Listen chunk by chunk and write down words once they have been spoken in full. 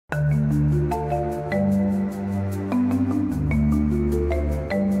Today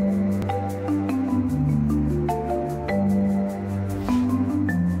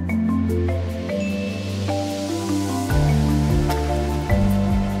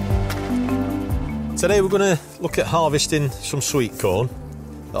we're going to look at harvesting some sweet corn.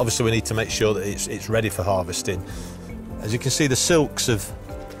 Obviously we need to make sure that it's ready for harvesting. As you can see, the silks have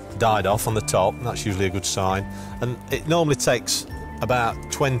died off on the top, and that's usually a good sign. And it normally takes about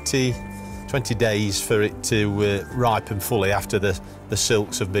 20 days for it to ripen fully after the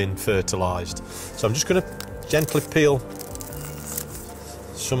silks have been fertilised. So I'm just going to gently peel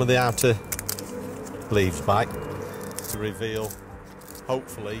some of the outer leaves back to reveal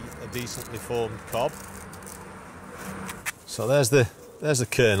hopefully a decently formed cob. So there's the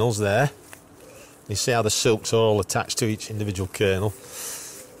kernels there. You see how the silks are all attached to each individual kernel.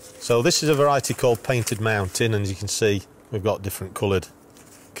 So this is a variety called Painted Mountain, and as you can see we've got different coloured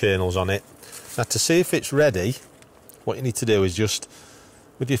kernels on it. Now to see if it's ready, what you need to do is just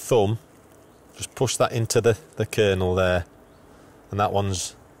with your thumb just push that into the kernel there, and that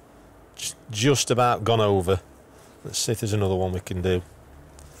one's just about gone over. Let's see if there's another one we can do.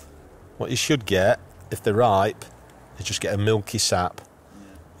 What you should get, if they're ripe, is just get a milky sap.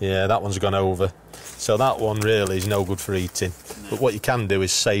 Yeah, that one's gone over. So that one really is no good for eating. No. But what you can do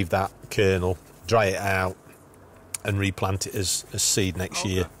is save that kernel, dry it out, and replant it as seed next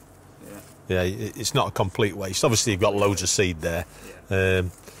year. Yeah, it's not a complete waste. Obviously you've got loads of seed there,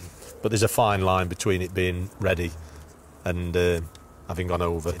 but there's a fine line between it being ready and having gone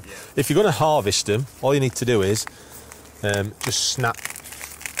over. If you're going to harvest them, all you need to do is just snap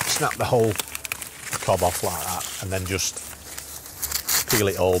the whole cob off like that, and then just peel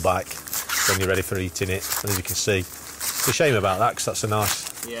it all back when you're ready for eating it. And as you can see, it's a shame about that because that's a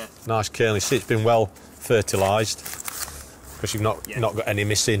nice kernel. You see, it's been well fertilised because you've not got any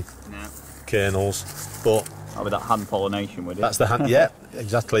missing kernels. But with that hand pollination, would it? That's the hand. Yeah,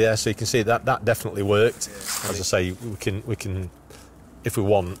 exactly. Yeah, so you can see that definitely worked. As I say, we can, if we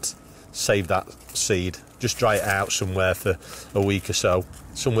want, save that seed. Just dry it out somewhere for a week or so,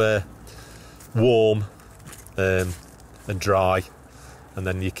 somewhere warm and dry, and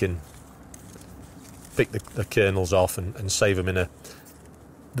then you can pick the kernels off and save them in a.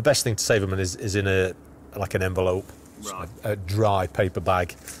 The best thing to save them in is in like an envelope, right. A dry paper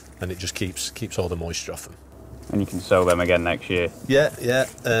bag, and it just keeps all the moisture off them. And you can sow them again next year. Yeah.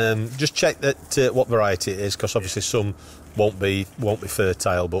 Just check that what variety it is, because obviously some won't be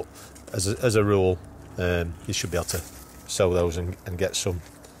fertile, but as a rule, you should be able to sow those and get some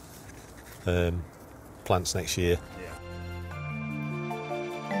plants next year.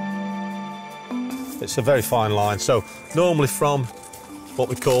 It's a very fine line. So normally from what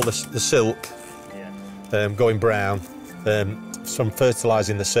we call the silk going brown, from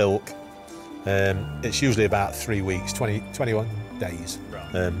fertilising the silk, it's usually about 3 weeks, 21 days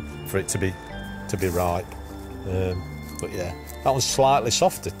for it to be ripe. But yeah, that one's slightly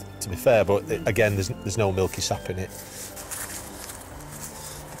softer, to be fair, but again there's no milky sap in it.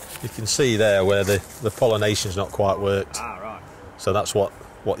 You can see there where the pollination's not quite worked. Right. So that's what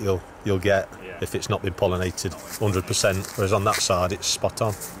you'll get if it's not been pollinated 100%, whereas on that side it's spot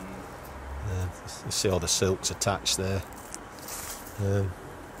on. You see all the silks attached there.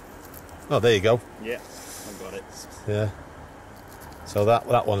 Oh, there you go. Yeah, I've got it. Yeah. So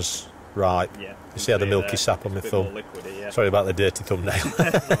that one's ripe. Yeah. You see how the milky sap on my thumb. Liquidy, yeah. Sorry about the dirty thumbnail.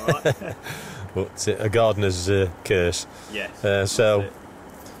 All right. But a gardener's curse. Yes.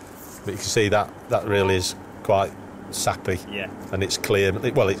 But you can see that really is quite sappy. Yeah. And it's clear.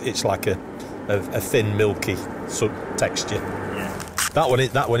 Well, it's like a thin, milky texture. Yeah.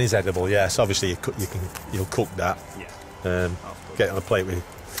 That one is edible. Yes. Obviously, you'll cook that. Yeah. Get it on a plate with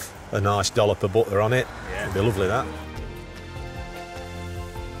a nice dollop of butter on it. Yeah. It'll be lovely, that.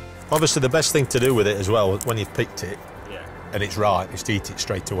 Obviously, the best thing to do with it as well, when you've picked it and it's ripe, is to eat it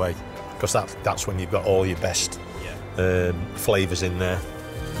straight away, because that's when you've got all your best flavours in there.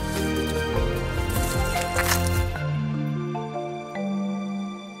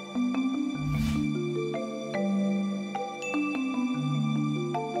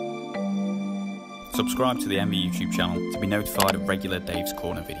 Subscribe to the Envy YouTube channel to be notified of regular Dave's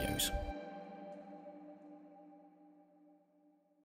Corner videos.